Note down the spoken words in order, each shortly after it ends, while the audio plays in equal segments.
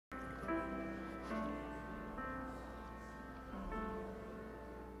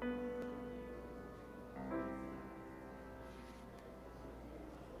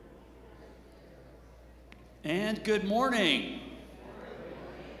And good morning.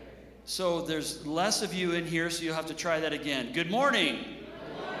 So there's less of you in here, so you'll have to try that again. Good morning.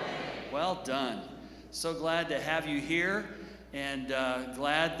 Good morning. Well done. So glad to have you here, and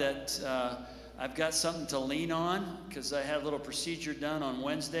glad that I've got something to lean on, because I had a little procedure done on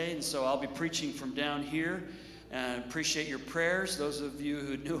Wednesday, and so I'll be preaching from down here. And appreciate your prayers, those of you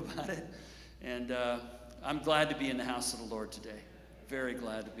who knew about it. And I'm glad to be in the house of the Lord today. Very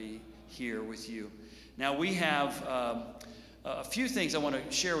glad to be here with you. Now we have a few things I want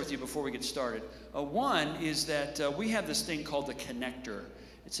to share with you before we get started. One is that we have this thing called the connector.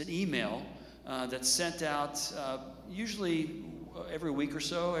 It's an email that's sent out usually every week or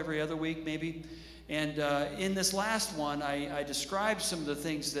so, every other week maybe. And in this last one, I described some of the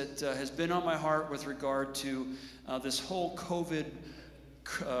things that has been on my heart with regard to this whole COVID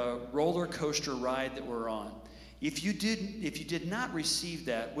roller coaster ride that we're on. If you did not receive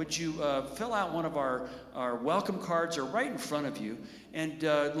that, would you fill out one of our welcome cards, or right in front of you, and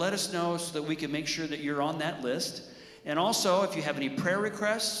let us know so that we can make sure that you're on that list. And also, if you have any prayer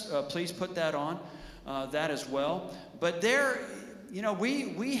requests, please put that on that as well. But there, you know,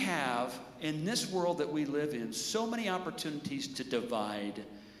 we have, in this world that we live in, so many opportunities to divide.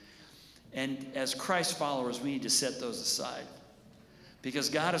 And as Christ followers, we need to set those aside, because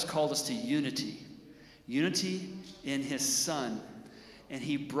God has called us to unity. Unity in his Son. And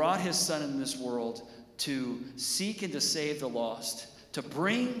he brought his Son in this world to seek and to save the lost, to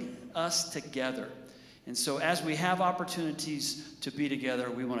bring us together. And so as we have opportunities to be together,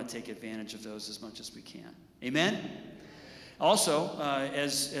 we want to take advantage of those as much as we can. Amen? Also,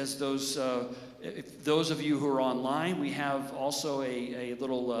 as those of you who are online, we have also a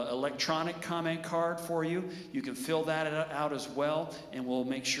little electronic comment card for you. You can fill that out as well, and we'll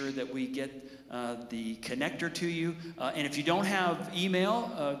make sure that we get the connector to you. And if you don't have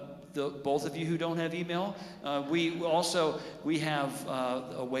email, both of you who don't have email, we have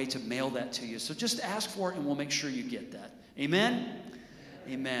a way to mail that to you. So just ask for it, and we'll make sure you get that. Amen?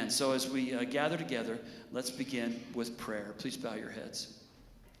 Amen. So as we gather together, let's begin with prayer. Please bow your heads.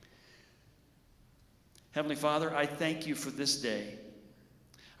 Heavenly Father, I thank you for this day.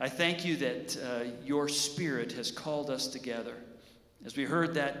 I thank you that your Spirit has called us together. As we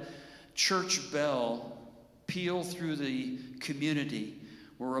heard that church bell peal through the community,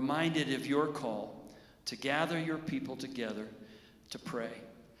 we're reminded of your call to gather your people together to pray,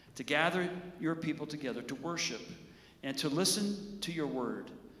 to gather your people together to worship, and to listen to your word,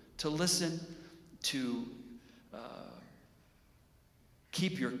 to listen to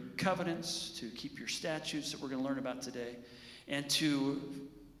keep your covenants, to keep your statutes that we're going to learn about today, and to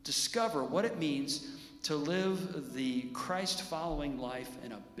discover what it means to live the Christ-following life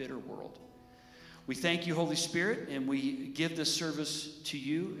in a bitter world. We thank you, Holy Spirit, and we give this service to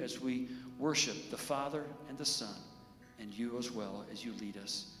you as we worship the Father and the Son, and you as well as you lead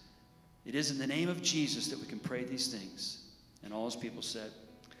us. It is in the name of Jesus that we can pray these things. And all his people said,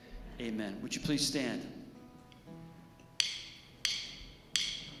 amen. Would you please stand?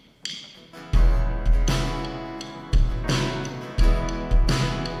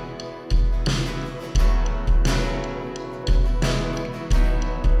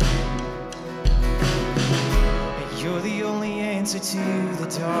 You're the only answer to the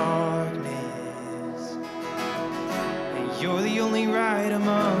darkness, and you're the only right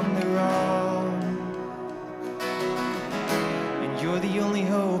among the wrong, and you're the only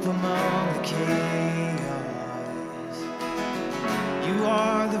hope among the chaos. You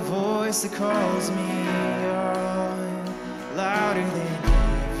are the voice that calls me on, louder than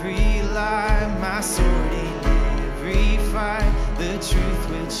every lie, my sword in every fight. The truth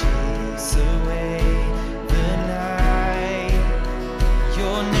will chase away the night.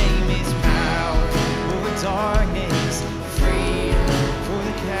 Your name is power over darkness, freedom for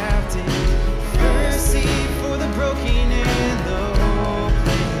the captive, mercy for the broken and the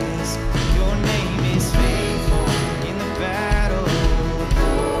hopeless. Your name is faithful in the battle,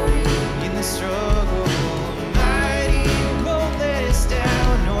 glory in the struggle. Mighty, won't let us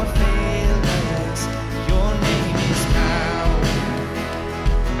down nor fail us. Your name is power.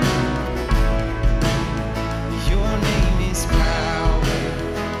 Your name is power.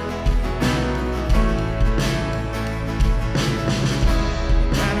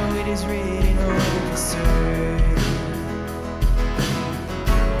 I know it is written over certain,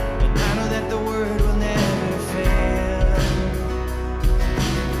 and I know that the word will never fail,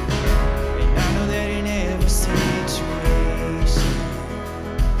 and I know that in every situation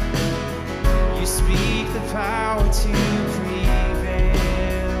you speak the power to prevail.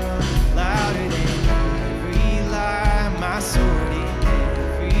 Louder than every lie, my sword in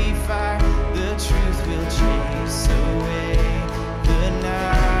every fight. The truth will change.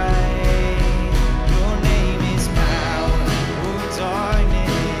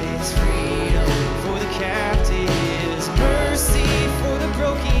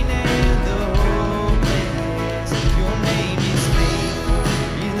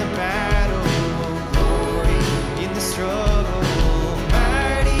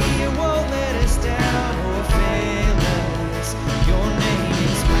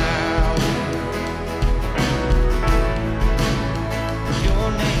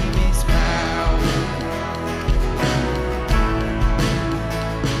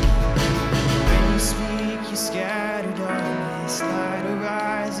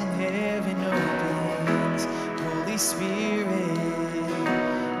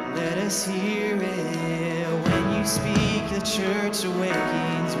 us hear it. When you speak, the church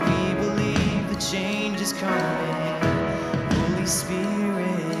awakens. We believe the change is coming. Holy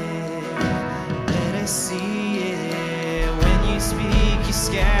Spirit, let us see it. When you speak, you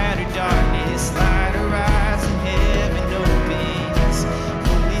scatter darkness. Light arise and heaven opens.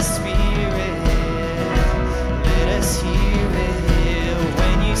 Holy Spirit, let us hear it.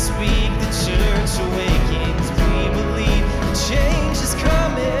 When you speak, the church awakens. We believe the change is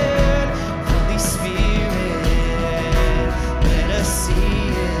coming. Holy Spirit, let us see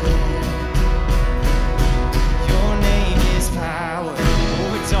it. Your name is power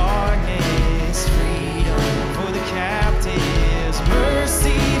over darkness, freedom for the captives,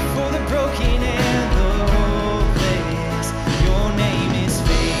 mercy for the broken and the hopeless. Your name is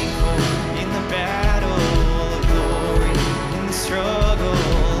faithful in the battle, glory in the struggle.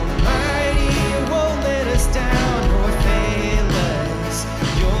 Mighty won't let us down or fail us.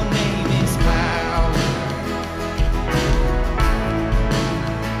 Your name is power.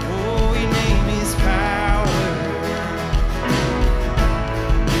 Oh, your name is power. Amen.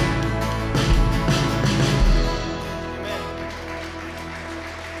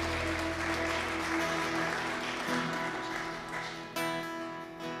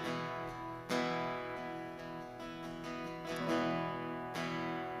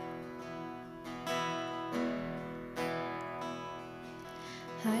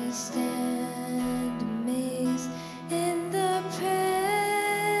 I stand amazed in the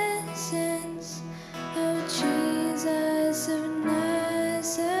presence of Jesus of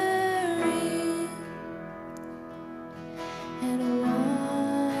Nazareth, and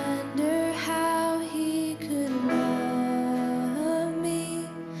wonder how he could love me,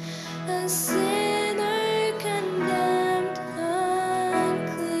 a sinner condemned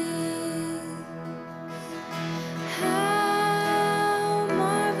unclean. How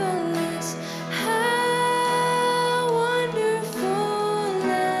marvelous, how wonderful,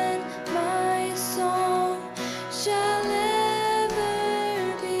 and my song shall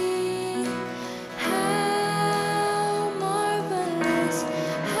ever be. How marvelous,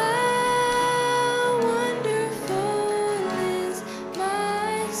 how wonderful is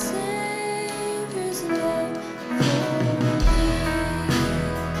my Savior's love for me.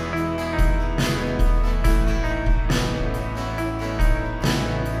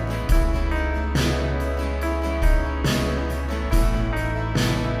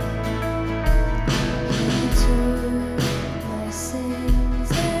 He took my sins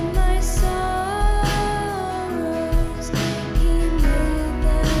and my sorrows. He made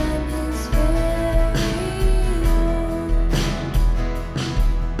them his very own.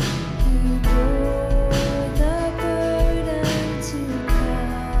 He bore the burden to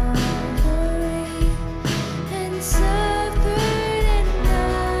Calvary and suffered and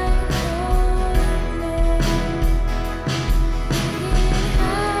died alone.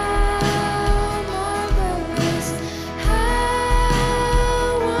 How marvelous, how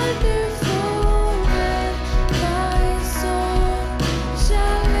wonderful, and my song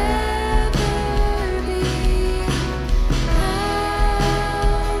shall ever be. How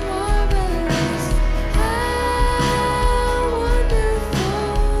marvelous, how wonderful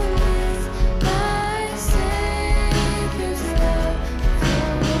is my Savior's love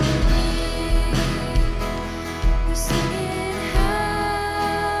for me. We're singing,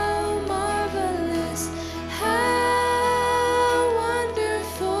 how marvelous, how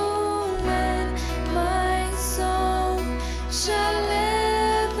wonderful, and my song shall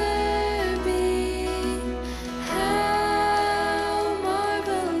ever be. How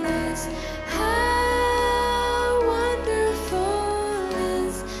marvelous, how wonderful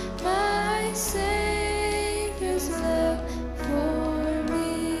is my Savior's love for me.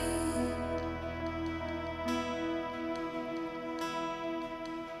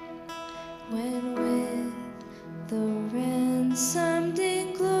 When with the ransomed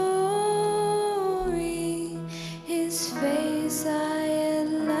in glory, his face I at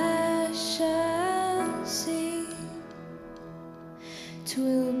last shall see,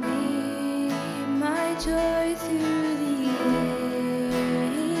 'twill be my joy through the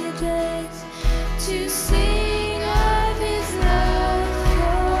ages to sing of his love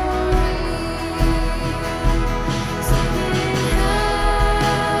for me. Singing,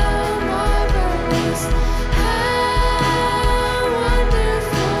 how marvelous, how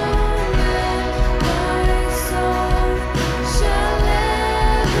wonderful, and my song shall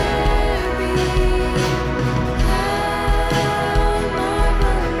ever be. How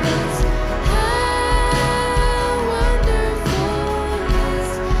marvelous, how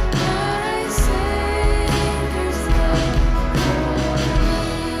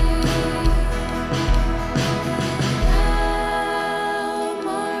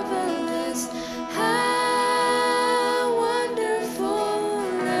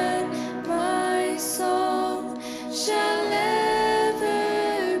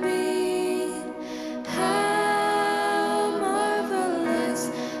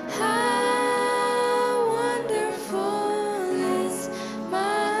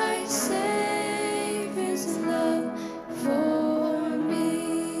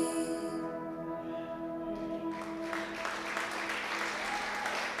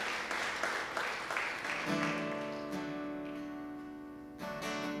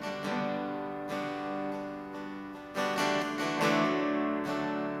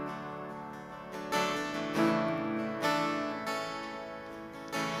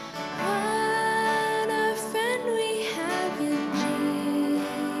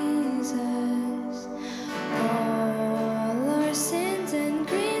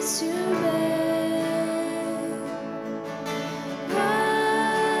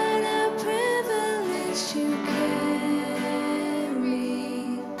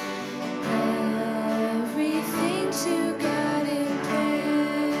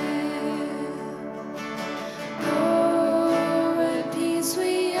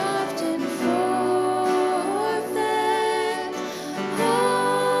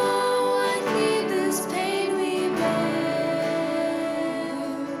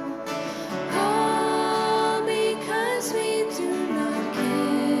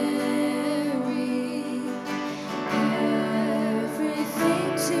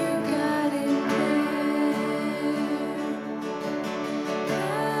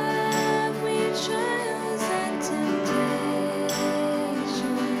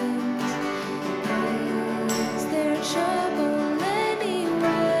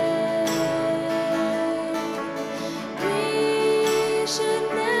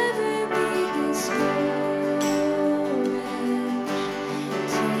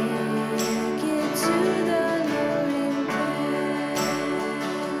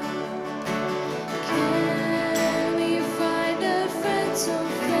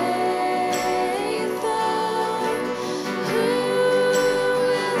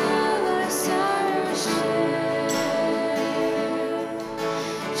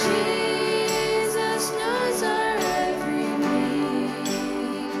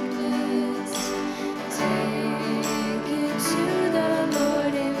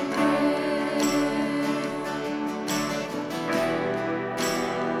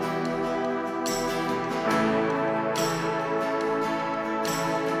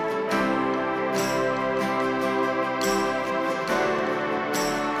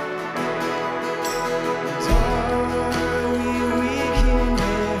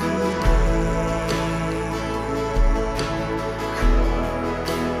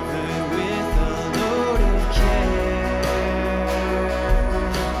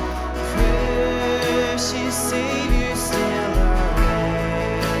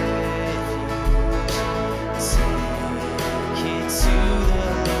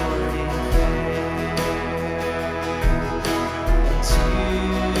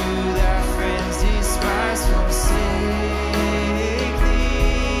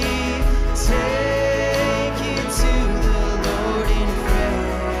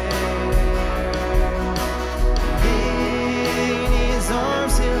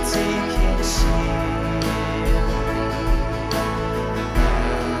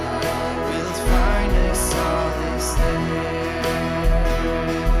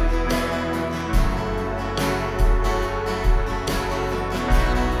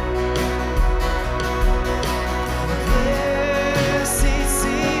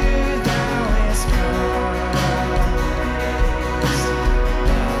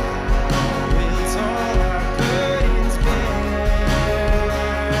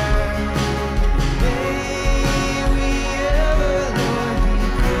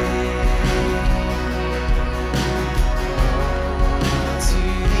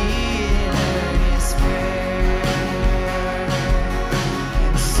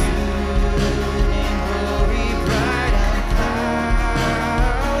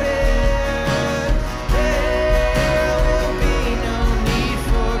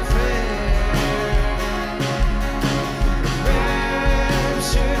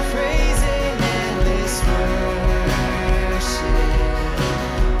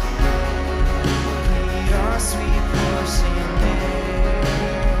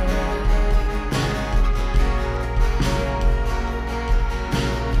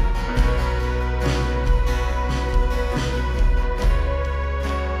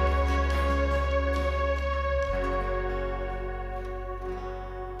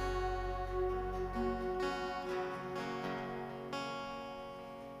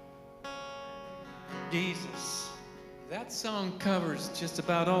Jesus. That song covers just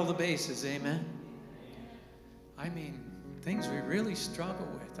about all the bases, amen? I mean, things we really struggle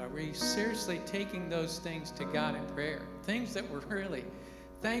with. Are we seriously taking those things to God in prayer? Things that we're really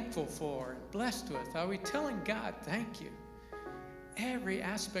thankful for and blessed with. Are we telling God, thank you? Every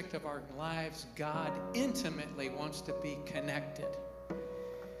aspect of our lives, God intimately wants to be connected.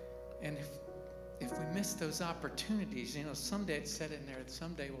 And if we miss those opportunities, you know, someday it said in there,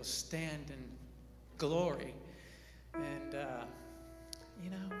 someday we'll stand in glory. And, you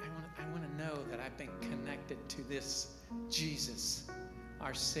know, I want to know that I've been connected to this Jesus,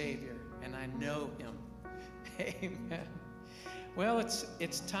 our Savior, and I know him. Amen. Well,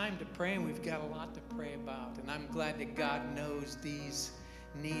 it's time to pray, and we've got a lot to pray about. And I'm glad that God knows these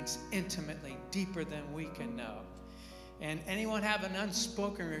needs intimately, deeper than we can know. And anyone have an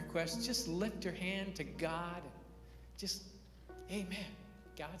unspoken request, just lift your hand to God. Just, amen.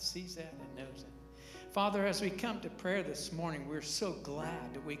 God sees that and knows it. Father, as we come to prayer this morning, we're so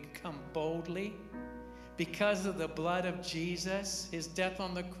glad that we can come boldly. Because of the blood of Jesus, his death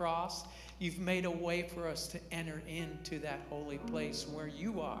on the cross, you've made a way for us to enter into that holy place where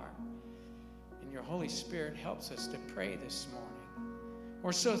you are. And your Holy Spirit helps us to pray this morning.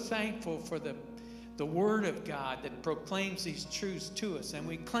 We're so thankful for the Word of God that proclaims these truths to us, and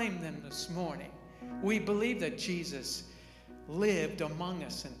we claim them this morning. We believe that Jesus lived among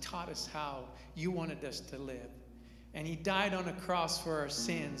us and taught us how you wanted us to live. And he died on a cross for our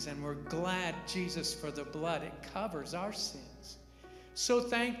sins, and we're glad, Jesus, for the blood. It covers our sins. So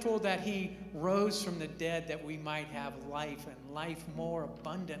thankful that he rose from the dead that we might have life, and life more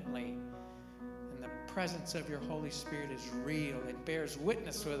abundantly. And the presence of your Holy Spirit is real. It bears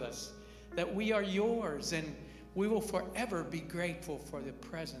witness with us that we are yours, and we will forever be grateful for the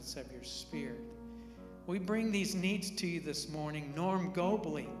presence of your Spirit. We bring these needs to you this morning. Norm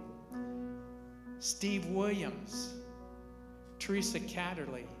Gobley, Steve Williams, Teresa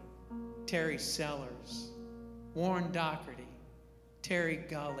Catterley, Terry Sellers, Warren Doherty, Terry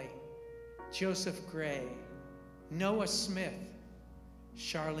Gully, Joseph Gray, Noah Smith,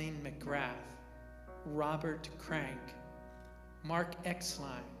 Charlene McGrath, Robert Crank, Mark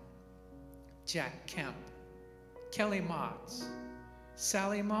Exline, Jack Kemp, Kelly Motts,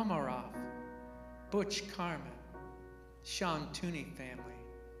 Sally Mamaroff, Butch Carmen, Sean Tooney family,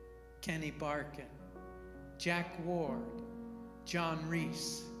 Kenny Barkin, Jack Ward, John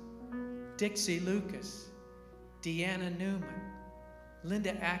Reese, Dixie Lucas, Deanna Newman,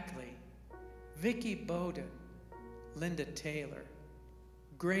 Linda Ackley, Vicki Bowden, Linda Taylor,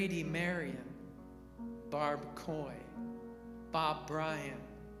 Grady Marion, Barb Coy, Bob Bryan,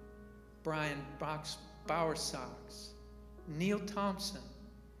 Brian Bowersox, Neil Thompson,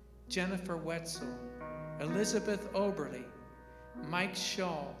 Jennifer Wetzel, Elizabeth Oberly, Mike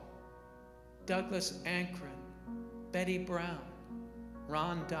Shaw, Douglas Ankren, Betty Brown,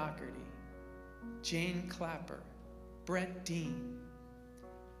 Ron Doherty, Jane Clapper, Brett Dean,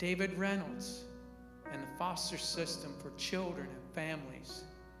 David Reynolds, and the foster system for children and families.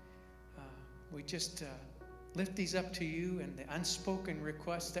 We just lift these up to you, and the unspoken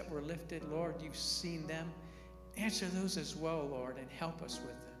requests that were lifted, Lord, you've seen them. Answer those as well, Lord, and help us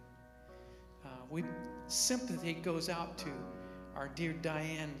with them. Sympathy goes out to our dear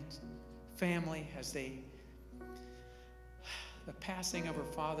Diane family as the passing of her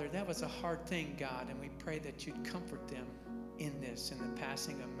father. That was a hard thing, God, and we pray that you'd comfort them in this, in the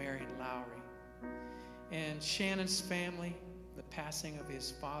passing of Marion Lowry. And Shannon's family, the passing of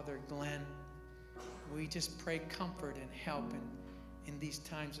his father, Glenn. We just pray comfort and help in these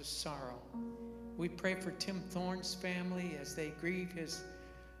times of sorrow. We pray for Tim Thorne's family as they grieve his,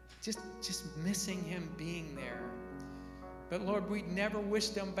 just missing him being there. But Lord, we never wish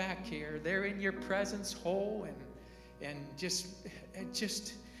them back here. They're in your presence whole, and just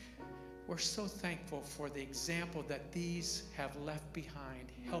we're so thankful for the example that these have left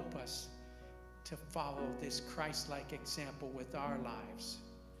behind. Help us to follow this Christ-like example with our lives.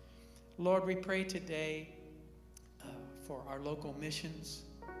 Lord, we pray today for our local missions,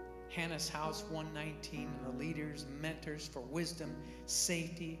 Hannah's House 119, and the leaders, mentors for wisdom,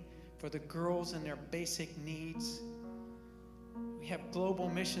 safety, for the girls and their basic needs. We have global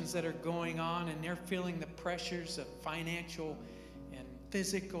missions that are going on, and they're feeling the pressures of financial and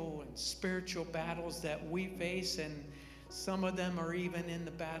physical and spiritual battles that we face, and some of them are even in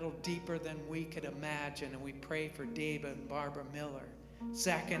the battle deeper than we could imagine. And we pray for David and Barbara Miller,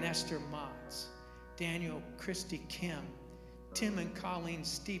 Zach and Esther Motts, Daniel Christy Kim, Tim and Colleen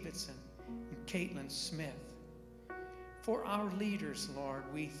Stevenson, and Caitlin Smith. For our leaders, Lord,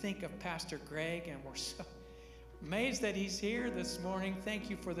 we think of Pastor Greg, and Amazed that he's here this morning. Thank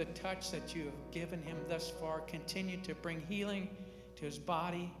you for the touch that you have given him thus far. Continue to bring healing to his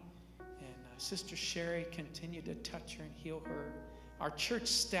body. And Sister Sherry, continue to touch her and heal her. Our church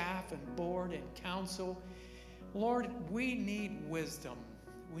staff and board and council. Lord, we need wisdom.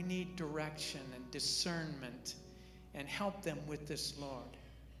 We need direction and discernment. And help them with this, Lord.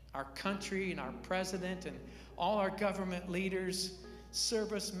 Our country and our president and all our government leaders,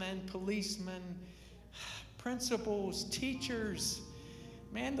 servicemen, policemen, principals, teachers.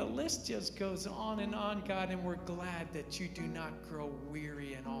 Man, the list just goes on, God, and we're glad that you do not grow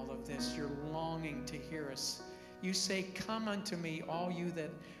weary in all of this. You're longing to hear us. You say, come unto me, all you that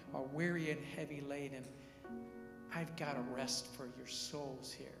are weary and heavy laden. I've got a rest for your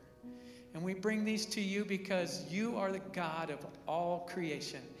souls here. And we bring these to you because you are the God of all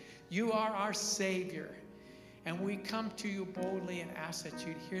creation. You are our Savior. And we come to you boldly and ask that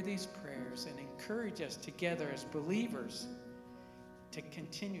you'd hear these prayers and encourage us together as believers to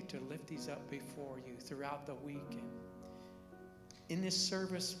continue to lift these up before you throughout the week. And in this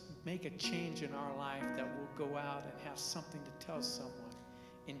service, make a change in our life that we'll go out and have something to tell someone.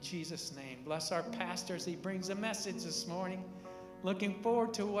 In Jesus' name, bless our pastor as he brings a message this morning. Looking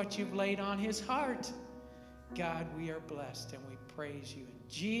forward to what you've laid on his heart. God, we are blessed and we praise you in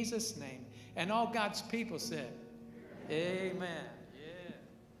Jesus' name. And all God's people said, amen. Yeah.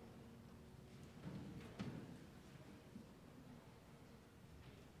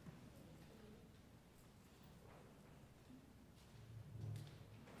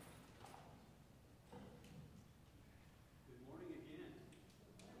 Good morning again.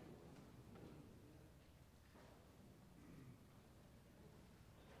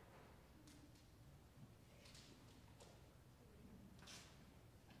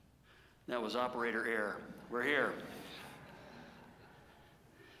 That was operator error. We're here.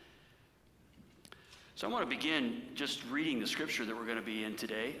 So I want to begin just reading the scripture that we're going to be in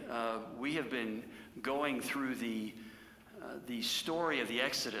today. We have been going through the story of the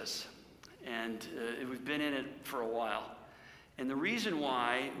Exodus, and we've been in it for a while. And the reason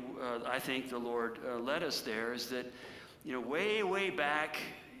why I think the Lord led us there is that, way back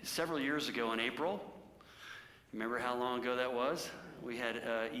several years ago in April, remember how long ago that was? We had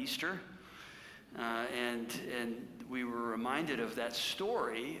Easter. And we were reminded of that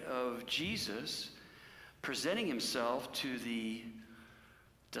story of Jesus presenting himself to the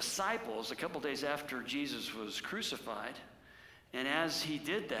disciples a couple days after Jesus was crucified. And as he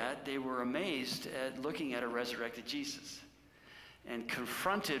did that, they were amazed at looking at a resurrected Jesus and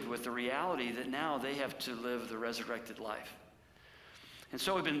confronted with the reality that now they have to live the resurrected life. And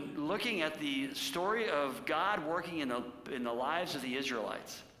so we've been looking at the story of God working in the lives of the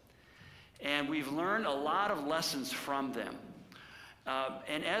Israelites. And we've learned a lot of lessons from them.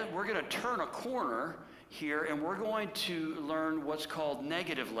 And we're going to turn a corner here, and we're going to learn what's called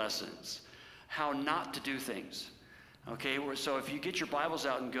negative lessons, how not to do things. Okay, so if you get your Bibles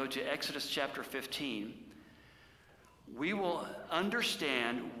out and go to Exodus chapter 15, we will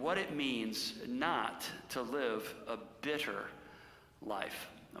understand what it means not to live a bitter life.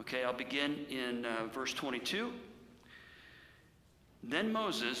 Okay, I'll begin in verse 22. Then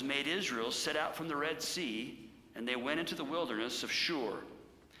Moses made Israel set out from the Red Sea, and they went into the wilderness of Shur.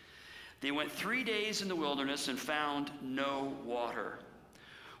 They went 3 days in the wilderness and found no water.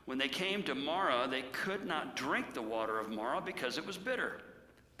 When they came to Marah, they could not drink the water of Marah because it was bitter.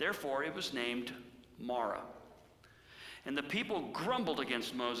 Therefore, it was named Marah. And the people grumbled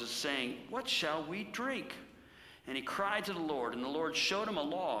against Moses, saying, "What shall we drink?" And he cried to the Lord, and the Lord showed him a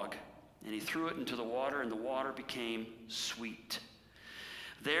log, and he threw it into the water, and the water became sweet.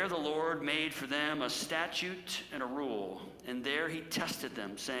 There the Lord made for them a statute and a rule, and there he tested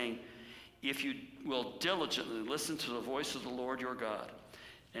them, saying, "If you will diligently listen to the voice of the Lord your God,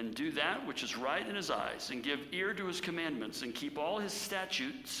 and do that which is right in his eyes, and give ear to his commandments, and keep all his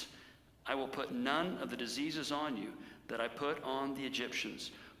statutes, I will put none of the diseases on you that I put on the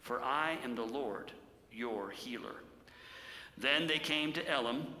Egyptians, for I am the Lord your healer." Then they came to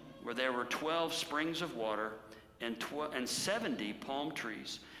Elim, where there were 12 springs of water, and 70 palm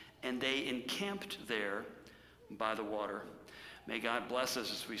trees, and they encamped there by the water. May God bless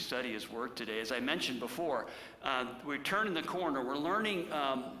us as we study his word today. As I mentioned before, we're turning the corner. We're learning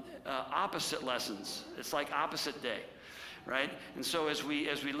opposite lessons. It's like opposite day, right? And so as we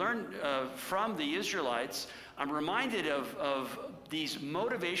learn from the Israelites, I'm reminded of these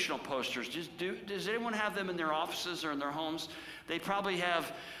motivational posters. Does anyone have them in their offices or in their homes? They probably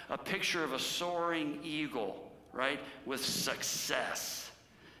have a picture of a soaring eagle, right, with success,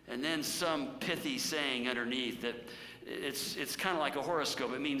 and then some pithy saying underneath that it's kind of like a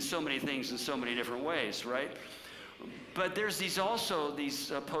horoscope. It means so many things in so many different ways, right? But there's these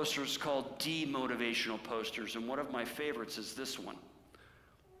posters called demotivational posters, and one of my favorites is this one.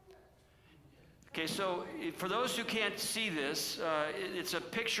 Okay, so for those who can't see this, it's a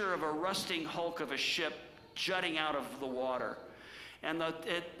picture of a rusting hulk of a ship jutting out of the water. And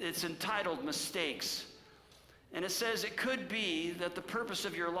it's entitled Mistakes. And it says, it could be that the purpose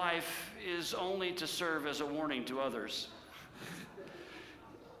of your life is only to serve as a warning to others.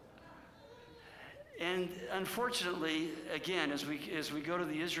 And unfortunately, again, as we go to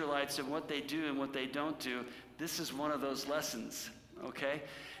the Israelites and what they do and what they don't do, this is one of those lessons, okay?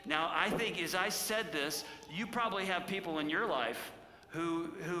 Now, I think as I said this, you probably have people in your life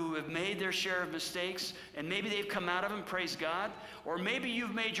who have made their share of mistakes, and maybe they've come out of them, praise God, or maybe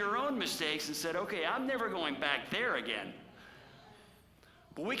you've made your own mistakes and said, okay, I'm never going back there again.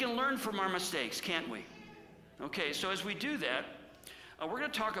 But we can learn from our mistakes, can't we? Okay, so as we do that, we're going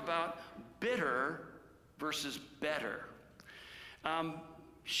to talk about bitter versus better.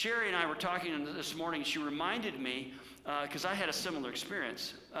 Sherry and I were talking this morning. She reminded me, because I had a similar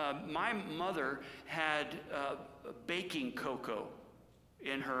experience. My mother had baking cocoa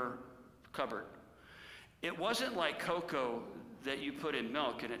in her cupboard. It wasn't like cocoa that you put in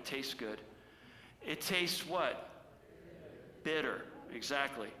milk and it tastes good. It tastes what? Bitter,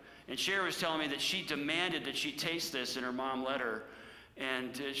 exactly. And Sherry was telling me that she demanded that she taste this, and her mom let her,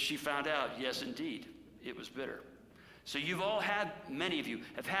 and she found out, yes, indeed, it was bitter. So you've all had, many of you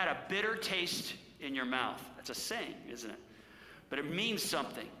have had a bitter taste in your mouth. That's a saying, isn't it? But it means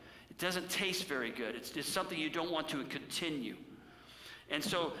something. It doesn't taste very good. It's something you don't want to continue. And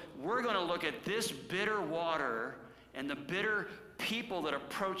so we're going to look at this bitter water and the bitter people that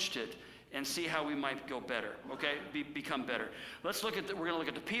approached it and see how we might go better, okay? Become better. Let's look at we're going to look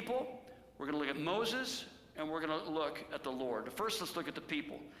at the people, we're going to look at Moses, and we're going to look at the Lord. First, let's look at the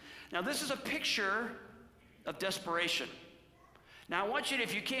people. Now, this is a picture of desperation. Now, I want you to,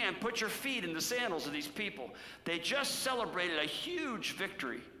 if you can, put your feet in the sandals of these people. They just celebrated a huge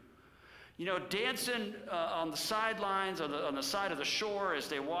victory. You know, dancing on the sidelines, on the side of the shore as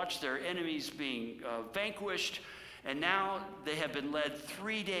they watched their enemies being vanquished. And now they have been led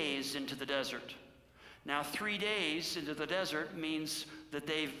 3 days into the desert. Now, 3 days into the desert means that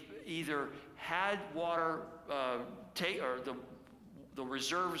they've either had water the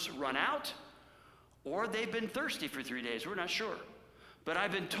reserves run out, or they've been thirsty for 3 days. We're not sure. But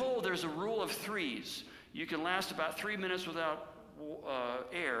I've been told there's a rule of threes. You can last about 3 minutes without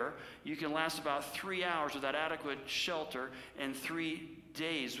air. You can last about 3 hours without adequate shelter, and 3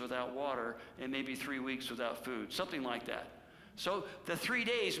 days without water, and maybe 3 weeks without food, something like that. So the 3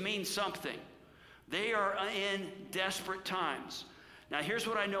 days means something. They are in desperate times. Now, here's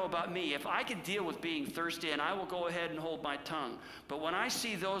what I know about me. If I can deal with being thirsty, and I will go ahead and hold my tongue. But when I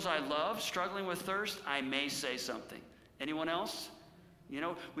see those I love struggling with thirst, I may say something. Anyone else? You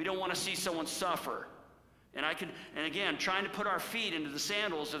know, we don't want to see someone suffer. And again, trying to put our feet into the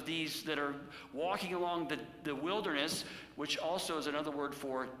sandals of these that are walking along the wilderness, which also is another word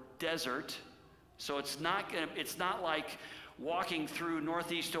for desert. So it's not like walking through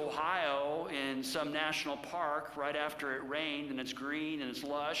northeast Ohio in some national park right after it rained and it's green and it's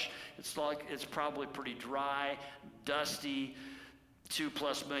lush. It's probably pretty dry, dusty,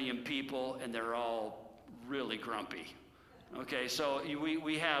 2+ million people, and they're all really grumpy. Okay, so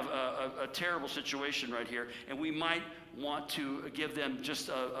we have a terrible situation right here, and we might want to give them just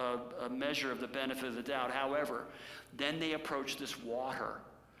a measure of the benefit of the doubt. However, then they approach this water.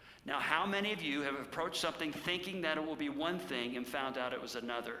 Now, how many of you have approached something thinking that it will be one thing and found out it was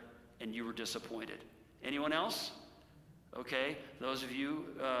another, and you were disappointed? Anyone else? Okay, those of you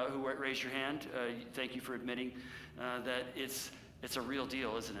who raised your hand, thank you for admitting that it's a real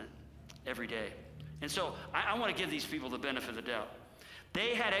deal, isn't it? Every day. And so I want to give these people the benefit of the doubt.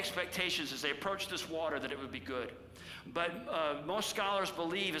 They had expectations as they approached this water that it would be good. But most scholars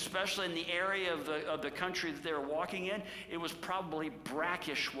believe, especially in the area of the country that they were walking in, it was probably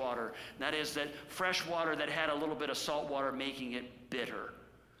brackish water. That is, that fresh water that had a little bit of salt water, making it bitter.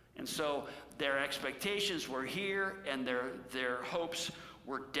 And so their expectations were here, and their hopes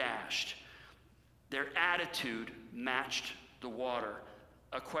were dashed. Their attitude matched the water.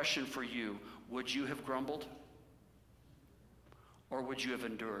 A question for you: would you have grumbled, or would you have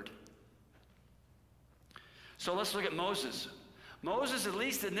endured? So let's look at Moses. Moses, at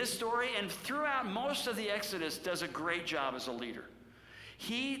least in this story and throughout most of the Exodus, does a great job as a leader.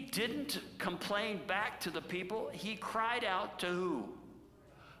 He didn't complain back to the people. He cried out to who?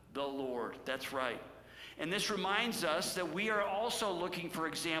 The Lord. That's right. And this reminds us that we are also looking for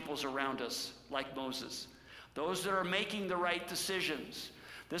examples around us, like Moses. Those that are making the right decisions.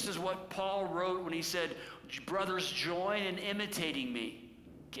 This is what Paul wrote when he said, brothers, join in imitating me.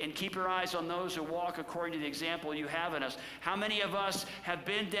 And keep your eyes on those who walk according to the example you have in us. How many of us have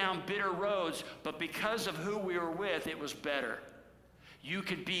been down bitter roads, but because of who we were with, it was better? You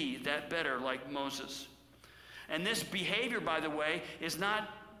could be that better like Moses. And this behavior, by the way, is not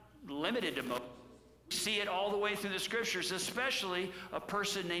limited to Moses. We see it all the way through the scriptures, especially a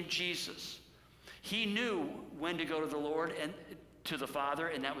person named Jesus. He knew when to go to the Lord and to the Father,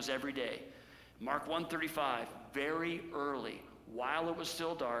 and that was every day. Mark 1:35, very early, while it was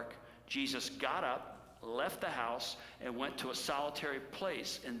still dark, Jesus got up, left the house, and went to a solitary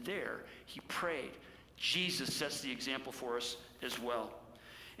place, and there he prayed. Jesus sets the example for us as well.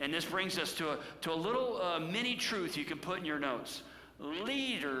 And this brings us to a little mini truth you can put in your notes.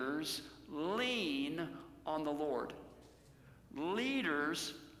 Leaders lean on the Lord.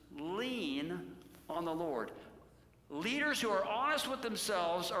 Leaders lean on the Lord. Leaders who are honest with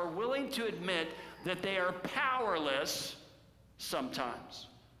themselves are willing to admit that they are powerless sometimes.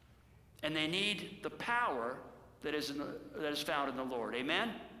 And they need the power that is found in the Lord.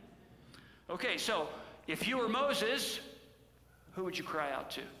 Amen? Okay, so if you were Moses, who would you cry out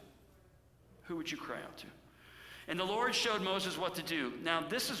to? Who would you cry out to? And the Lord showed Moses what to do. Now,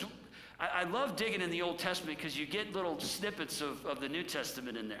 I love digging in the Old Testament because you get little snippets of the New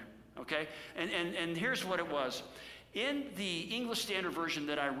Testament in there, okay? And here's what it was. In the English Standard Version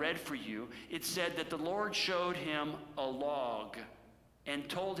that I read for you, it said that the Lord showed him a log and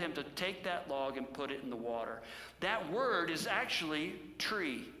told him to take that log and put it in the water. That word is actually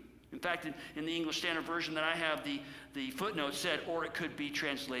tree. In fact, in the English Standard Version that I have, the footnote said, or it could be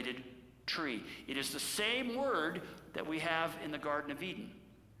translated tree. It is the same word that we have in the Garden of Eden,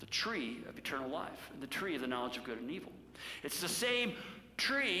 the tree of eternal life, and the tree of the knowledge of good and evil. It's the same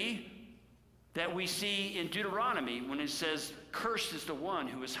tree that we see in Deuteronomy when it says, cursed is the one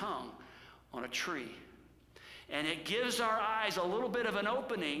who is hung on a tree. And it gives our eyes a little bit of an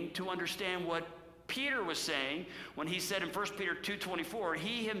opening to understand what Peter was saying when he said in 1 Peter 2:24,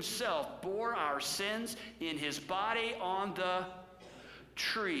 he himself bore our sins in his body on the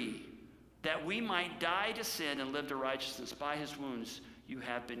tree, that we might die to sin and live to righteousness. By his wounds you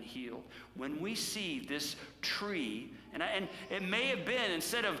have been healed. When we see this tree, and it may have been,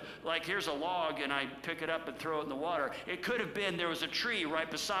 instead of like, here's a log and I pick it up and throw it in the water, it could have been there was a tree right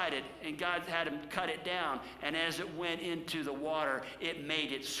beside it and God had him cut it down, and as it went into the water, it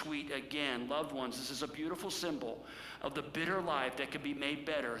made it sweet again. Loved ones, this is a beautiful symbol of the bitter life that can be made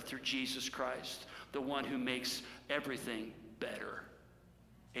better through Jesus Christ, the one who makes everything better.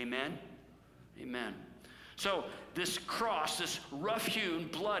 Amen? Amen. So this cross, this rough-hewn,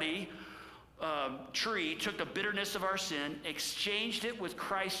 bloody tree, took the bitterness of our sin, exchanged it with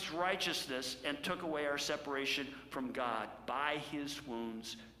Christ's righteousness, and took away our separation from God. By his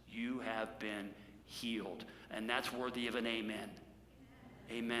wounds, you have been healed. And that's worthy of an amen.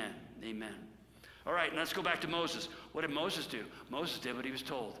 Amen. Amen. All right, let's go back to Moses. What did Moses do? Moses did what he was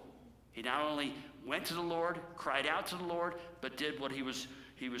told. He not only went to the Lord, cried out to the Lord, but did what he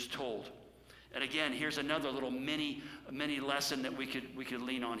was told. And again, here's another little mini lesson that we could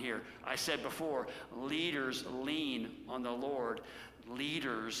lean on here. I said before, leaders lean on the Lord.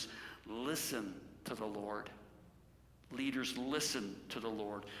 Leaders listen to the Lord. Leaders listen to the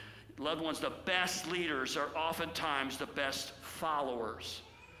Lord. Loved ones, the best leaders are oftentimes the best followers.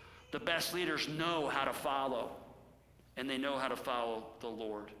 The best leaders know how to follow, and they know how to follow the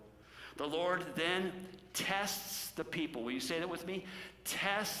Lord. The Lord then tests the people. Will you say that with me?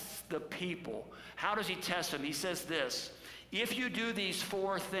 Tests the people. How does he test them? He says this, if you do these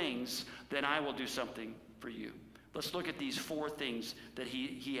 4 things, then I will do something for you. Let's look at these 4 things that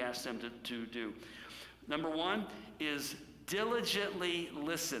he asked them to do. Number 1 is diligently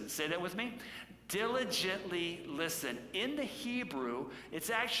listen. Say that with me. Diligently listen. In the Hebrew, it's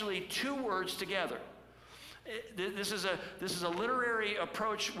actually 2 words together. This is a literary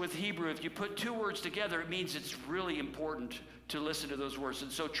approach with Hebrew. If you put 2 words together, it means it's really important to listen to those words.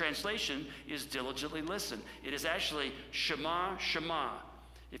 And so translation is diligently listen. It is actually Shema, Shema.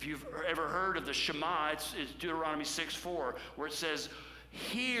 If you've ever heard of the Shema, it's Deuteronomy 6:4, where it says,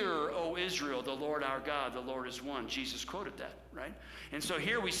 hear, O Israel, the Lord our God, the Lord is one. Jesus quoted that, right? And so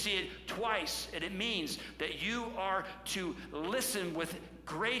here we see it twice, and it means that you are to listen with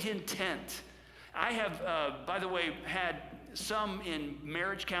great intent. I have, by the way, had some in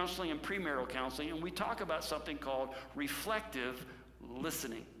marriage counseling and premarital counseling, and we talk about something called reflective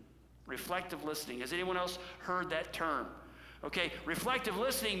listening. Reflective listening. Has anyone else heard that term? Okay, reflective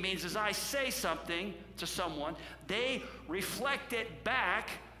listening means as I say something to someone, they reflect it back,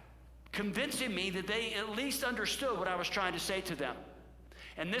 convincing me that they at least understood what I was trying to say to them.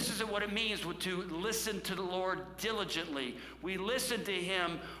 And this is what it means to listen to the Lord diligently. We listen to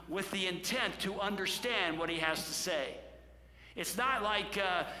him with the intent to understand what he has to say. It's not like,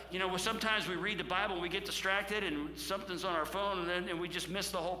 sometimes we read the Bible and we get distracted and something's on our phone and we just miss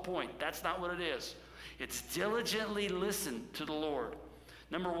the whole point. That's not what it is. It's diligently listen to the Lord.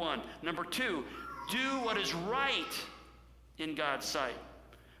 Number one. Number two, do what is right in God's sight,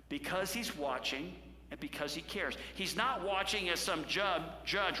 because he's watching and because he cares. He's not watching as some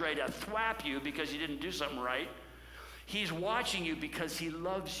judge ready to thwap you because you didn't do something right. He's watching you because he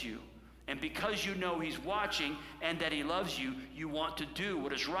loves you. And because you know he's watching and that he loves you, you want to do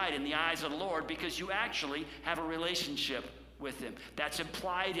what is right in the eyes of the Lord because you actually have a relationship with him. That's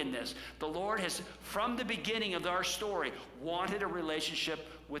implied in this. The Lord has, from the beginning of our story, wanted a relationship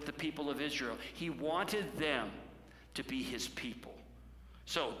with the people of Israel. He wanted them to be his people.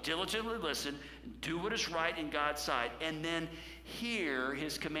 So diligently listen, do what is right in God's sight, and then hear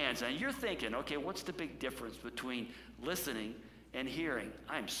his commands. Now you're thinking, okay, what's the big difference between listening and hearing?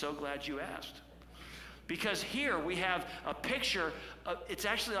 I'm so glad you asked. Because here we have a picture, it's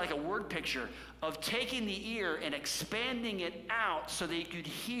actually like a word picture, of taking the ear and expanding it out so that you could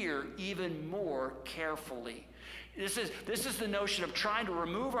hear even more carefully. This is the notion of trying to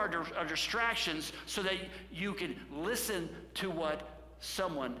remove our distractions so that you can listen to what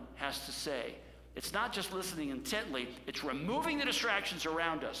someone has to say. It's not just listening intently, it's removing the distractions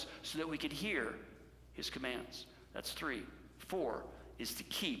around us so that we can hear his commands. That's 3. 4 is to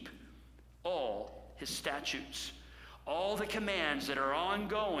keep all his statutes. All the commands that are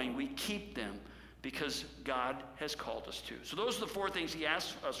ongoing, we keep them because God has called us to. So those are the 4 things he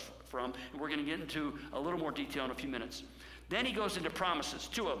asks us from, and we're going to get into a little more detail in a few minutes. Then he goes into promises,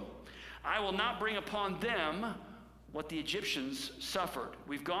 2 of them. I will not bring upon them what the Egyptians suffered.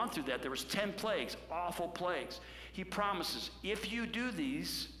 We've gone through that. There was 10 plagues, awful plagues. He promises, if you do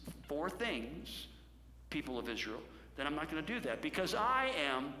these 4 things, people of Israel, then I'm not going to do that because I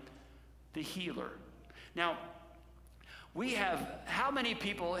am the healer. Now, how many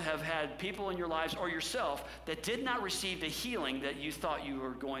people have had people in your lives or yourself that did not receive the healing that you thought you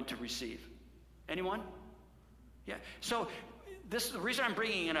were going to receive? Anyone? Yeah. So the reason I'm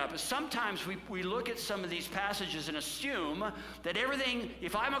bringing it up is sometimes we look at some of these passages and assume that everything,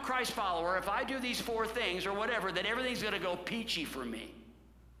 if I'm a Christ follower, if I do these 4 things or whatever, that everything's going to go peachy for me.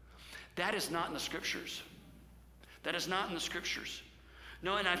 That is not in the Scriptures. That is not in the Scriptures.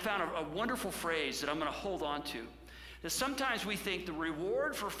 No, and I found a wonderful phrase that I'm going to hold on to. That sometimes we think the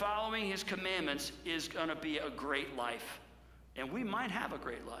reward for following his commandments is going to be a great life. And we might have a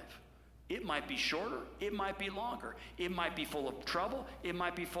great life. It might be shorter. It might be longer. It might be full of trouble. It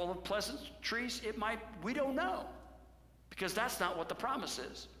might be full of pleasantries. We don't know. Because that's not what the promise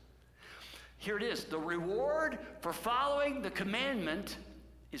is. Here it is. The reward for following the commandment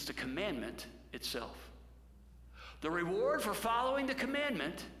is the commandment itself. The reward for following the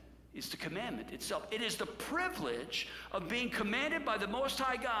commandment is the commandment itself. It is the privilege of being commanded by the Most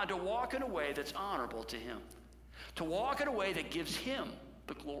High God to walk in a way that's honorable to him. To walk in a way that gives him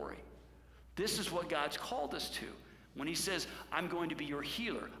the glory. This is what God's called us to. When he says, I'm going to be your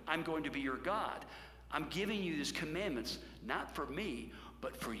healer. I'm going to be your God. I'm giving you these commandments, not for me,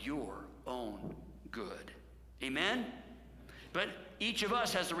 but for your own good. Amen? But each of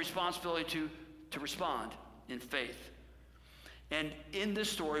us has the responsibility to respond in faith. And in this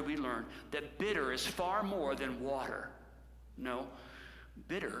story, we learn that bitter is far more than water. No,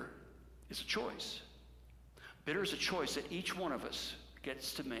 bitter is a choice. Bitter is a choice that each one of us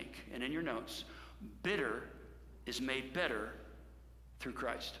gets to make. And in your notes, bitter is made better through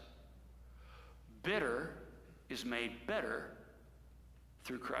Christ. Bitter is made better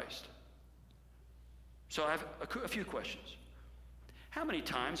through Christ. So I have a few questions. How many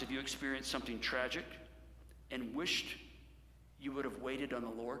times have you experienced something tragic and wished you would have waited on the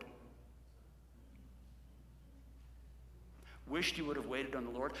Lord? Wished you would have waited on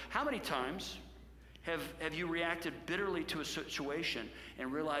the Lord? How many times have you reacted bitterly to a situation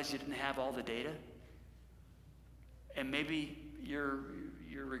and realized you didn't have all the data? And maybe you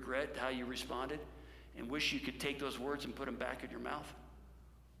regret how you responded and wish you could take those words and put them back in your mouth?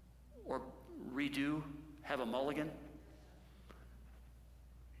 Or have a mulligan?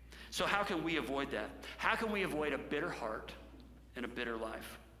 So how can we avoid that? How can we avoid a bitter heart and a bitter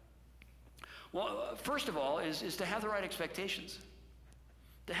life? Well, first of all is to have the right expectations.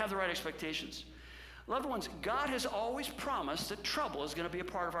 To have the right expectations. Loved ones, God has always promised that trouble is going to be a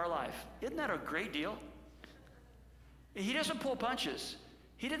part of our life. Isn't that a great deal? He doesn't pull punches.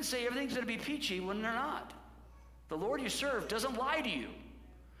 He didn't say everything's going to be peachy when they're not. The Lord you serve doesn't lie to you.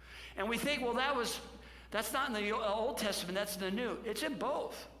 And we think, well, That's not in the Old Testament, that's in the New. It's in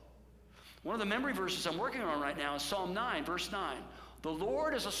both. One of the memory verses I'm working on right now is Psalm 9, verse 9. The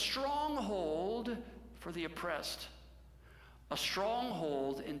Lord is a stronghold for the oppressed, a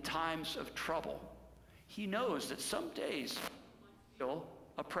stronghold in times of trouble. He knows that some days we feel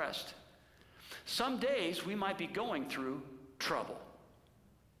oppressed. Some days we might be going through trouble,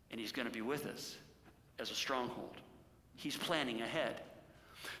 and he's going to be with us as a stronghold. He's planning ahead.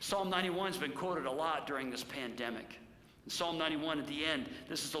 Psalm 91 has been quoted a lot during this pandemic. In Psalm 91 at the end,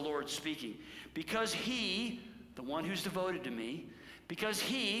 this is the Lord speaking. Because he, the one who's devoted to me, because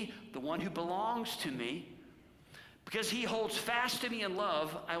he, the one who belongs to me, because he holds fast to me in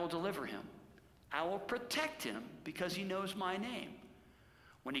love, I will deliver him. I will protect him because he knows my name.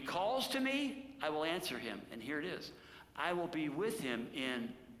 When he calls to me, I will answer him. And here it is. I will be with him in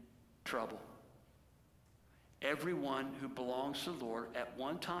trouble. Everyone who belongs to the Lord at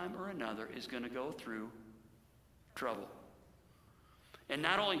one time or another is going to go through trouble. And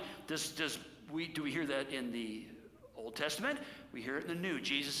not only do we hear that in the Old Testament, we hear it in the New.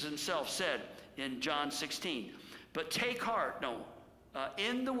 Jesus himself said in John 16, but take heart,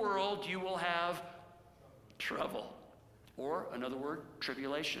 in the world you will have trouble. Or another word,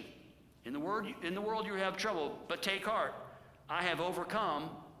 tribulation. In the world you have trouble, but take heart. I have overcome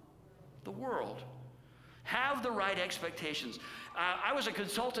the world. Have the right expectations. I was a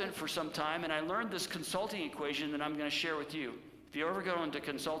consultant for some time, and I learned this consulting equation that I'm going to share with you. If you ever go into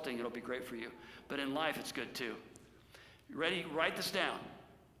consulting, it'll be great for you. But in life, it's good too. You ready? Write this down.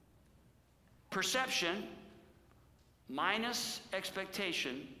 Perception minus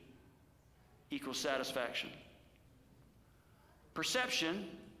expectation equals satisfaction. Perception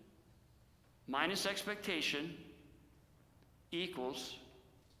minus expectation equals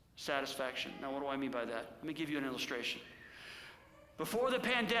satisfaction. Now, what do I mean by that? Let me give you an illustration. Before the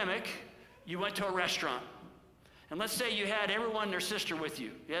pandemic, you went to a restaurant. And let's say you had everyone and their sister with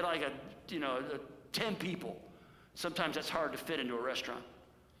you. You had like 10 people. Sometimes that's hard to fit into a restaurant.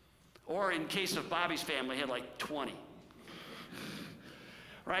 Or in case of Bobby's family, he had like 20.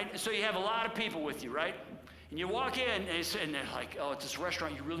 Right? So you have a lot of people with you, right? And you walk in, and they're like, oh, it's this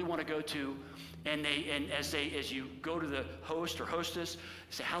restaurant you really want to go to. And as you go to the host or hostess, they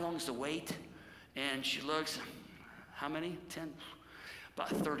say, how long is the wait? And she looks, how many? 10? About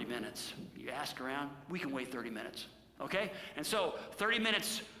 30 minutes. You ask around, we can wait 30 minutes. Okay? And so 30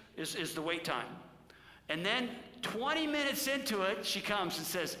 minutes is the wait time. And then 20 minutes into it, she comes and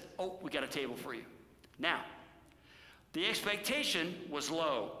says, oh, we got a table for you. Now, the expectation was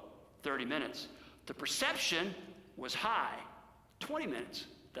low, 30 minutes. The perception was high, 20 minutes.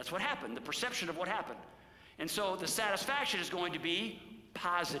 That's what happened, the perception of what happened. And so the satisfaction is going to be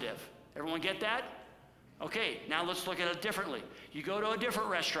positive. Everyone get that? Okay, now let's look at it differently. You go to a different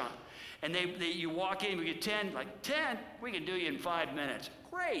restaurant, and you walk in, we get 10, like 10, we can do you in 5 minutes.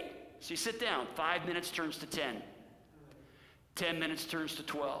 Great. So you sit down, 5 minutes turns to 10. 10 minutes turns to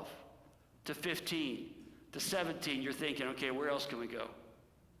 12, to 15, to 17. You're thinking, okay, where else can we go?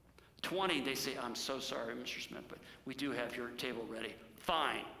 20, they say, I'm so sorry, Mr. Smith, but we do have your table ready.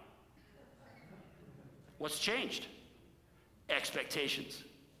 Fine. What's changed? Expectations.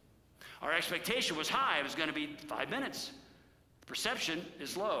 Our expectation was high. It was going to be 5 minutes. Perception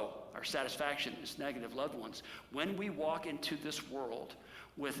is low. Our satisfaction is negative, loved ones. When we walk into this world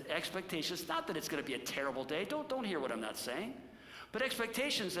with expectations, not that it's going to be a terrible day. Don't hear what I'm not saying. But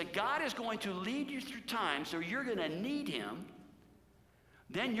expectations that God is going to lead you through times where you're going to need him,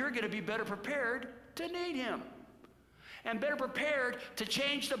 then you're going to be better prepared to need him. And better prepared to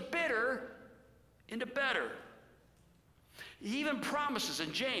change the bitter into better. He even promises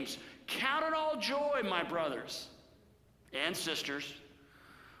in James, count it all joy, my brothers and sisters,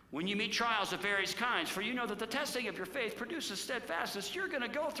 when you meet trials of various kinds, for you know that the testing of your faith produces steadfastness. You're going to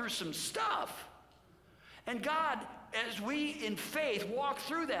go through some stuff. And God, as we in faith walk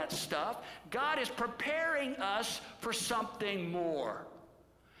through that stuff, God is preparing us for something more.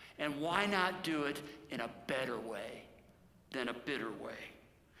 And why not do it in a better way than a bitter way?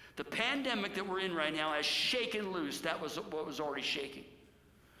 The pandemic that we're in right now has shaken loose. That was what was already shaking.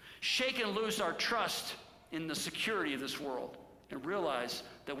 Shaken loose our trust in the security of this world and realize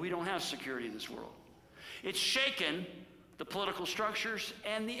that we don't have security in this world. It's shaken the political structures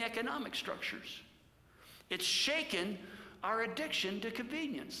and the economic structures. It's shaken our addiction to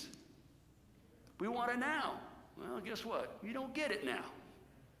convenience. We want it now. Well, guess what? You don't get it now.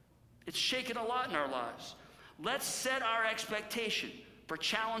 It's shaken a lot in our lives. Let's set our expectation for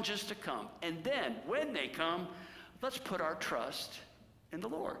challenges to come. And then, when they come, let's put our trust in the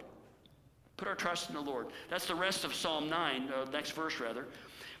Lord. Put our trust in the Lord. That's the rest of Psalm 9, next verse rather.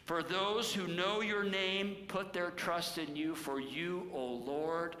 For those who know your name put their trust in you, for you, O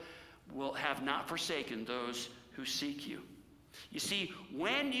Lord, will have not forsaken those who seek you. You see,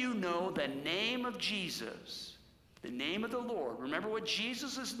 when you know the name of Jesus, the name of the Lord, remember what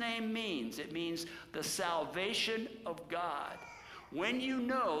Jesus' name means. It means the salvation of God. When you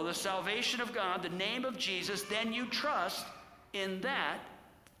know the salvation of God, the name of Jesus, then you trust in that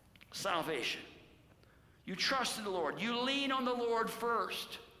salvation. You trust in the Lord. You lean on the Lord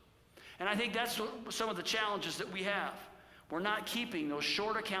first. And I think that's some of the challenges that we have. We're not keeping those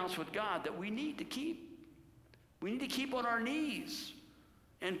short accounts with God that we need to keep. We need to keep on our knees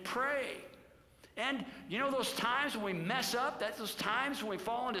and pray. And you know those times when we mess up, that's those times when we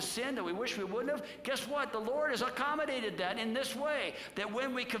fall into sin that we wish we wouldn't have? Guess what? The Lord has accommodated that in this way, that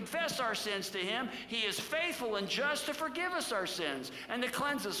when we confess our sins to him, he is faithful and just to forgive us our sins and to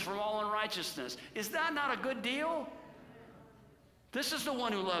cleanse us from all unrighteousness. Is that not a good deal? This is the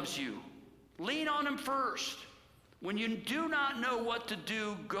one who loves you. Lean on him first. When you do not know what to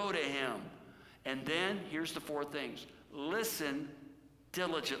do, go to him. And then, here's the four things. Listen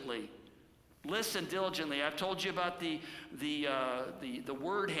diligently. Listen diligently. I've told you about the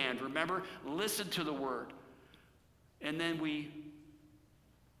word hand. Remember? Listen to the word. And then we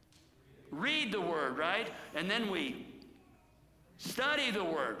read the word, right? And then we study the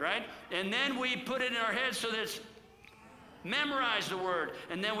word, right? And then we put it in our heads so that it's memorize the word.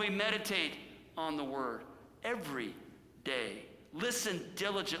 And then we meditate on the word every day. Listen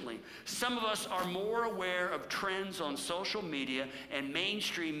diligently. Some of us are more aware of trends on social media and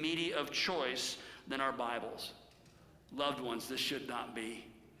mainstream media of choice than our Bibles. Loved ones, this should not be.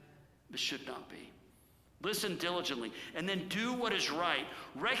 This should not be. Listen diligently, and then do what is right.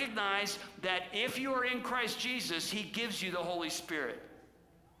 Recognize that if you are in Christ Jesus, he gives you the Holy Spirit.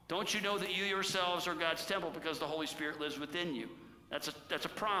 Don't you know that you yourselves are God's temple because the Holy Spirit lives within you? That's a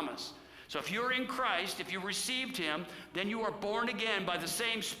promise. So if you're in Christ, if you received him, then you are born again by the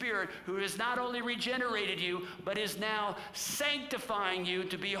same Spirit who has not only regenerated you, but is now sanctifying you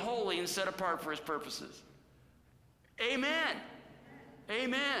to be holy and set apart for his purposes. Amen.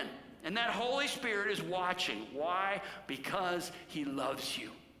 Amen. And that Holy Spirit is watching. Why? Because he loves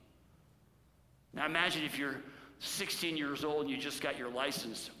you. Now imagine if you're 16 years old and you just got your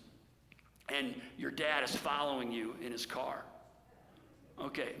license and your dad is following you in his car.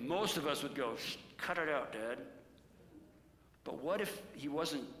 Okay, most of us would go, cut it out, Dad. But what if he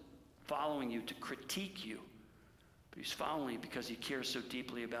wasn't following you to critique you, but he's following you because he cares so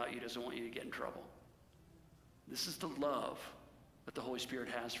deeply about you, doesn't want you to get in trouble? This is the love that the Holy Spirit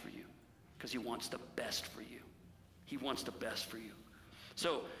has for you, because he wants the best for you. He wants the best for you.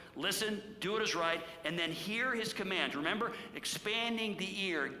 So listen, do what is right, and then hear his commands. Remember, expanding the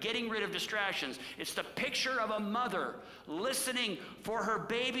ear, getting rid of distractions. It's the picture of a mother listening for her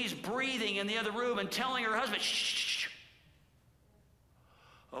baby's breathing in the other room and telling her husband, shh.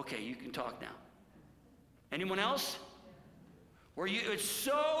 Okay, you can talk now. Anyone else? It's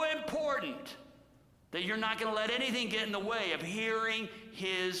so important that you're not going to let anything get in the way of hearing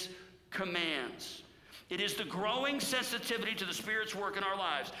his commands. It is the growing sensitivity to the Spirit's work in our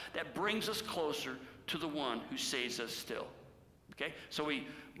lives that brings us closer to the one who saves us still. Okay? So we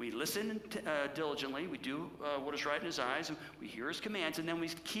listen diligently. We do what is right in his eyes. And we hear his commands. And then we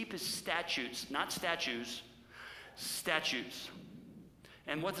keep his statutes, not statues, statutes.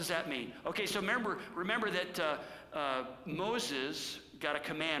 And what does that mean? Okay, so remember that Moses got a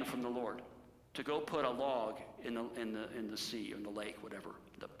command from the Lord to go put a log in the sea, or in the lake, whatever,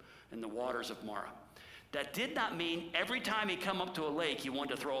 in the waters of Marah. That did not mean every time he come up to a lake, he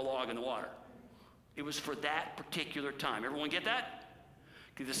wanted to throw a log in the water. It was for that particular time. Everyone get that?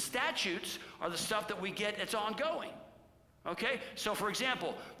 Okay, the statutes are the stuff that we get, it's ongoing. Okay? So, for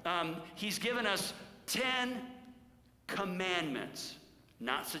example, he's given us 10 commandments,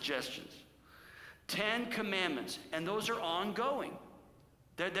 not suggestions. 10 commandments, and those are ongoing.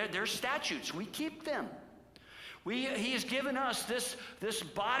 They're statutes. We keep them. He has given us, this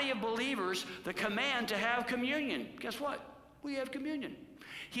body of believers, the command to have communion. Guess what? We have communion.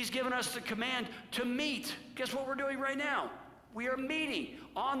 He's given us the command to meet. Guess what we're doing right now? We are meeting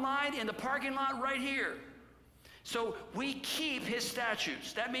online in the parking lot right here. So we keep his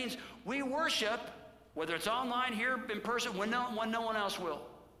statutes. That means we worship, whether it's online, here, in person, when no one else will.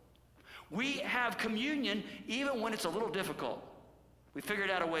 We have communion even when it's a little difficult. We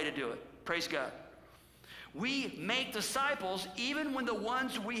figured out a way to do it. Praise God. We make disciples even when the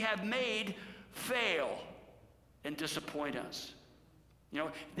ones we have made fail and disappoint us. You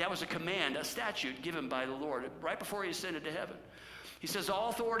know, that was a command, a statute given by the Lord right before he ascended to heaven. He says, all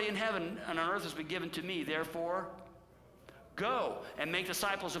authority in heaven and on earth has been given to me. Therefore, Go and make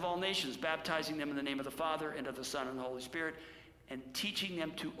disciples of all nations, baptizing them in the name of the Father and of the Son and the Holy Spirit, and teaching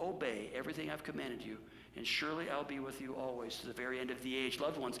them to obey everything I've commanded you. And surely I'll be with you always to the very end of the age.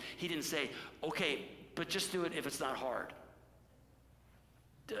 Loved ones, he didn't say, okay, but just do it if it's not hard.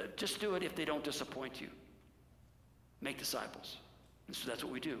 Just do it if they don't disappoint you. Make disciples. And so that's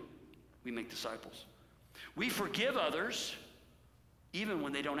what we do. We make disciples. We forgive others even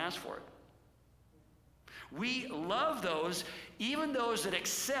when they don't ask for it. We love those, even those that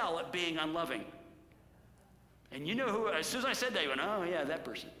excel at being unloving. And you know who, as soon as I said that, you went, oh yeah, that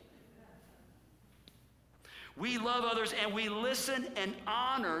person. We love others and we listen and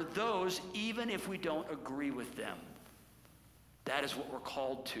honor those even if we don't agree with them. That is what we're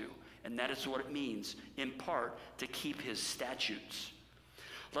called to. And that is what it means, in part, to keep his statutes.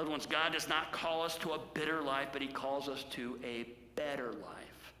 Loved ones, God does not call us to a bitter life, but he calls us to a better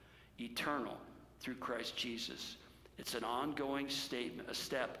life, eternal, through Christ Jesus. It's an ongoing statement, a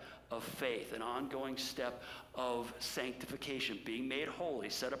step of faith, an ongoing step of sanctification, being made holy,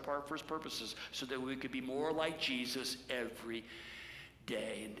 set apart for his purposes, so that we could be more like Jesus every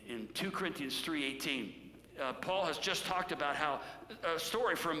day. In 2 Corinthians 3:18, Paul has just talked about how, a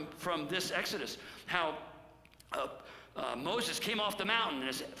story from this Exodus, how Moses came off the mountain and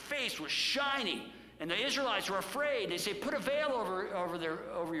his face was shining, and the Israelites were afraid. They say, put a veil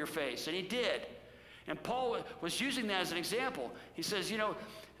over your face, and he did. And Paul was using that as an example. He says,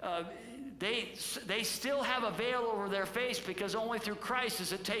 they still have a veil over their face because only through Christ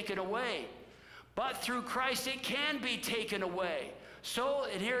is it taken away. But through Christ it can be taken away. So,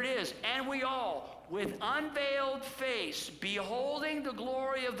 and here it is, and we all, with unveiled face, beholding the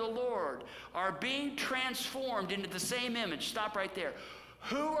glory of the Lord, are being transformed into the same image. Stop right there.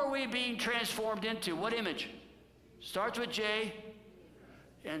 Who are we being transformed into? What image? Starts with J.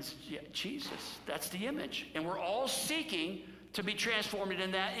 And yeah, Jesus. That's the image. And we're all seeking to be transformed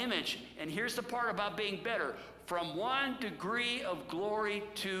in that image. And here's the part about being better. From one degree of glory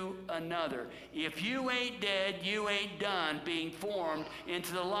to another. If you ain't dead, you ain't done being formed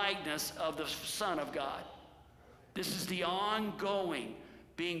into the likeness of the Son of God. This is the ongoing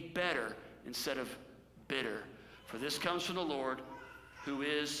being better instead of bitter. For this comes from the Lord, who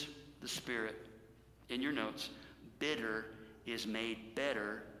is the Spirit. In your notes, bitter is made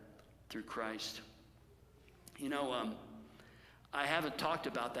better through Christ. I haven't talked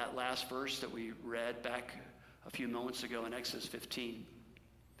about that last verse that we read back a few moments ago in Exodus 15.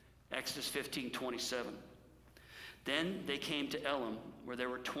 Exodus 15:27. Then they came to Elim, where there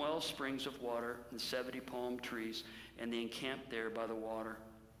were 12 springs of water and 70 palm trees, and they encamped there by the water.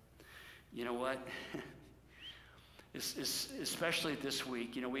 You know what? Especially this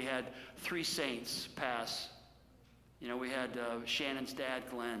week, we had 3 saints pass. We had Shannon's dad,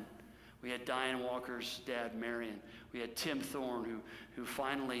 Glenn. We had Diane Walker's dad, Marion. We had Tim Thorne, who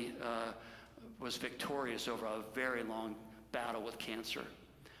finally was victorious over a very long battle with cancer.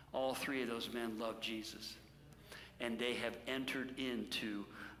 All 3 of those men loved Jesus. And they have entered into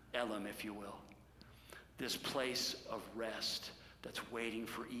Elim, if you will, this place of rest that's waiting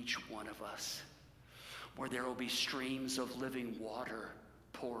for each one of us, where there will be streams of living water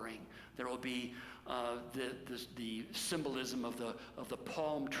pouring. There will be the symbolism of the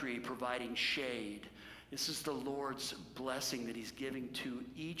palm tree providing shade. This is the Lord's blessing that he's giving to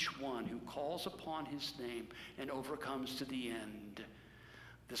each one who calls upon his name and overcomes to the end,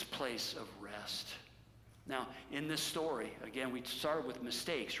 this place of rest. Now, in this story, again, we started with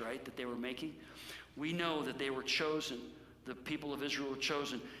mistakes, right, that they were making. We know that they were chosen, the people of Israel were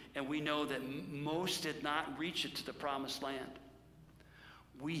chosen, and we know that most did not reach it to the promised land.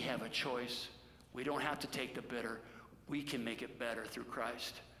 We have a choice. We don't have to take the bitter. We can make it better through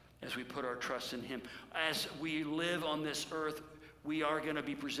Christ as we put our trust in him. As we live on this earth, we are going to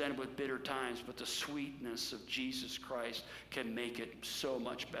be presented with bitter times, but the sweetness of Jesus Christ can make it so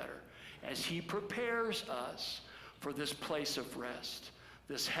much better as he prepares us for this place of rest,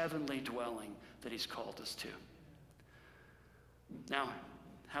 this heavenly dwelling that he's called us to. Now,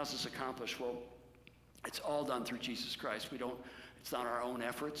 how's this accomplished? Well, it's all done through Jesus Christ. It's not our own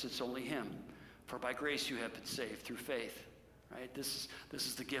efforts, it's only him. For by grace you have been saved through faith. Right? This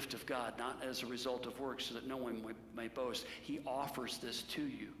is the gift of God, not as a result of works, so that no one may boast. He offers this to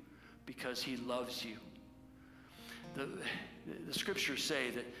you because he loves you. The scriptures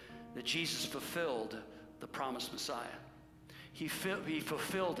say that Jesus fulfilled the promised Messiah. He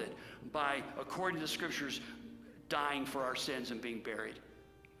fulfilled it by, according to the scriptures, dying for our sins and being buried.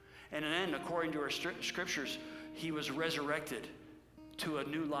 And then, according to our scriptures, he was resurrected to a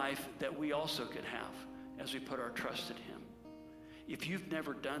new life that we also could have as we put our trust in him. If you've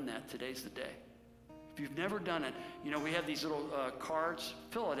never done that, today's the day. If you've never done it, we have these little cards.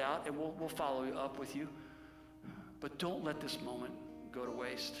 Fill it out, and we'll follow up with you. But don't let this moment go to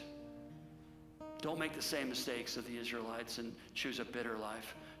waste. Don't make the same mistakes of the Israelites and choose a bitter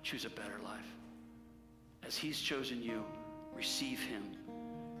life. Choose a better life. As he's chosen you, receive him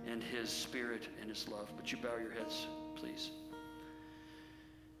and his spirit and his love. But you bow your heads, please.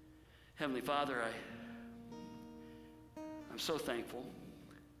 Heavenly Father, I'm so thankful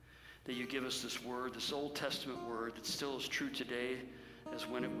that you give us this word, this Old Testament word that still is true today as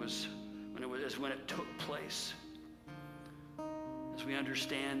when it took place. As we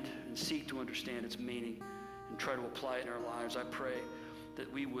understand and seek to understand its meaning and try to apply it in our lives, I pray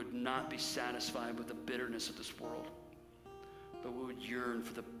that we would not be satisfied with the bitterness of this world, but we would yearn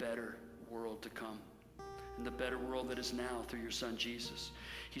for the better world to come and the better world that is now through your Son, Jesus.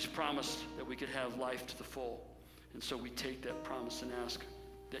 He's promised that we could have life to the full, and so we take that promise and ask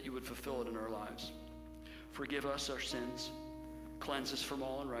that you would fulfill it in our lives. Forgive us our sins, cleanse us from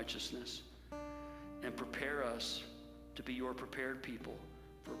all unrighteousness, and prepare us to be your prepared people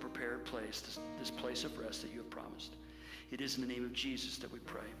for a prepared place, this place of rest that you have promised. It is in the name of Jesus that we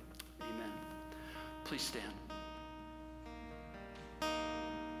pray. Amen. Please stand.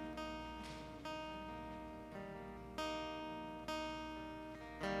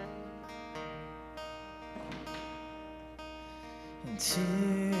 And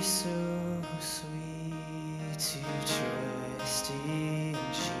 'tis so sweet to trust in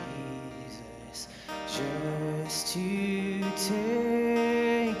Jesus, just to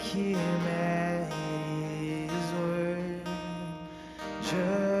take him at his word,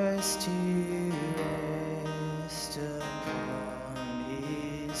 just to rest upon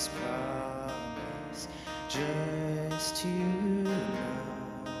his promise, just to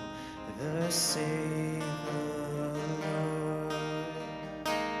know the save the Lord.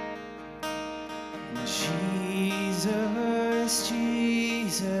 Jesus,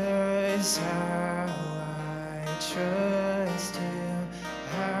 Jesus, how I trust him,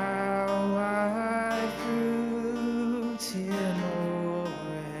 how I proved him o'er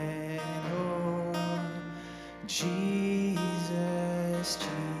and o'er. Jesus,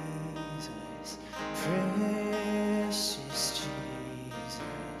 Jesus, precious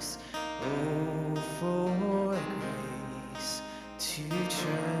Jesus, oh, for grace to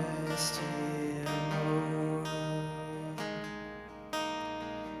trust him more.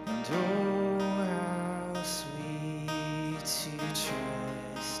 And oh, how sweet to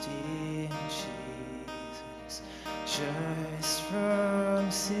trust in Jesus, just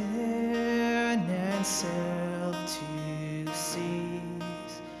from sin and self to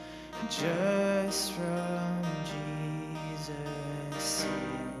cease, just from Jesus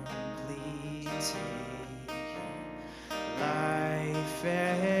simply taking life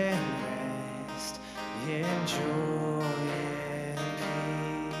and rest in joy and peace.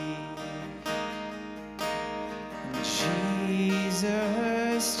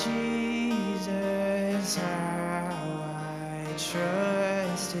 Jesus, Jesus, how I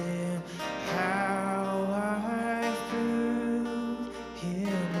trust him, how I prove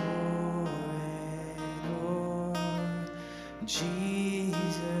him o'er and o'er. Jesus,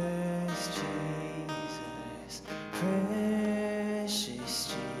 Jesus,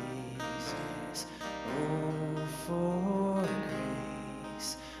 precious Jesus, oh, for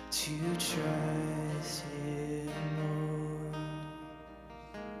grace to trust him more.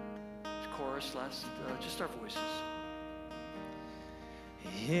 Chorus, just our voices.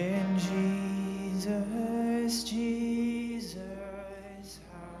 In Jesus, Jesus,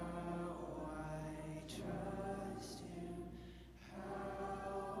 how I trust him,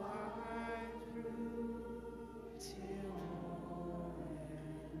 how I proved him o'er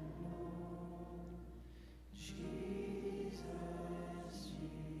and o'er. Jesus,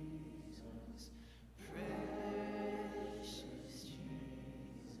 Jesus, precious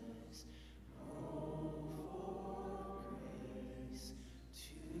Jesus, oh, for grace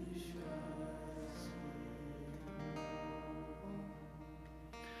to trust him.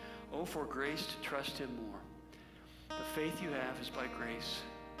 Oh, for grace to trust him more. The faith you have is by grace.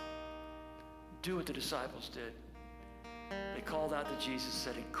 Do what the disciples did. They called out to Jesus,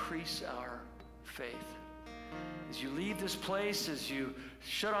 said, increase our faith. As you leave this place, as you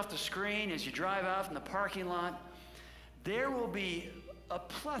shut off the screen, as you drive out from the parking lot, there will be a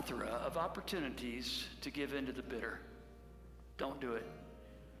plethora of opportunities to give in to the bitter. Don't do it.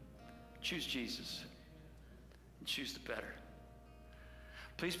 Choose Jesus and choose the better.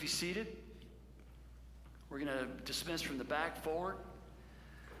 Please be seated. We're going to dismiss from the back forward.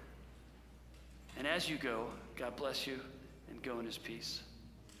 And as you go, God bless you and go in his peace.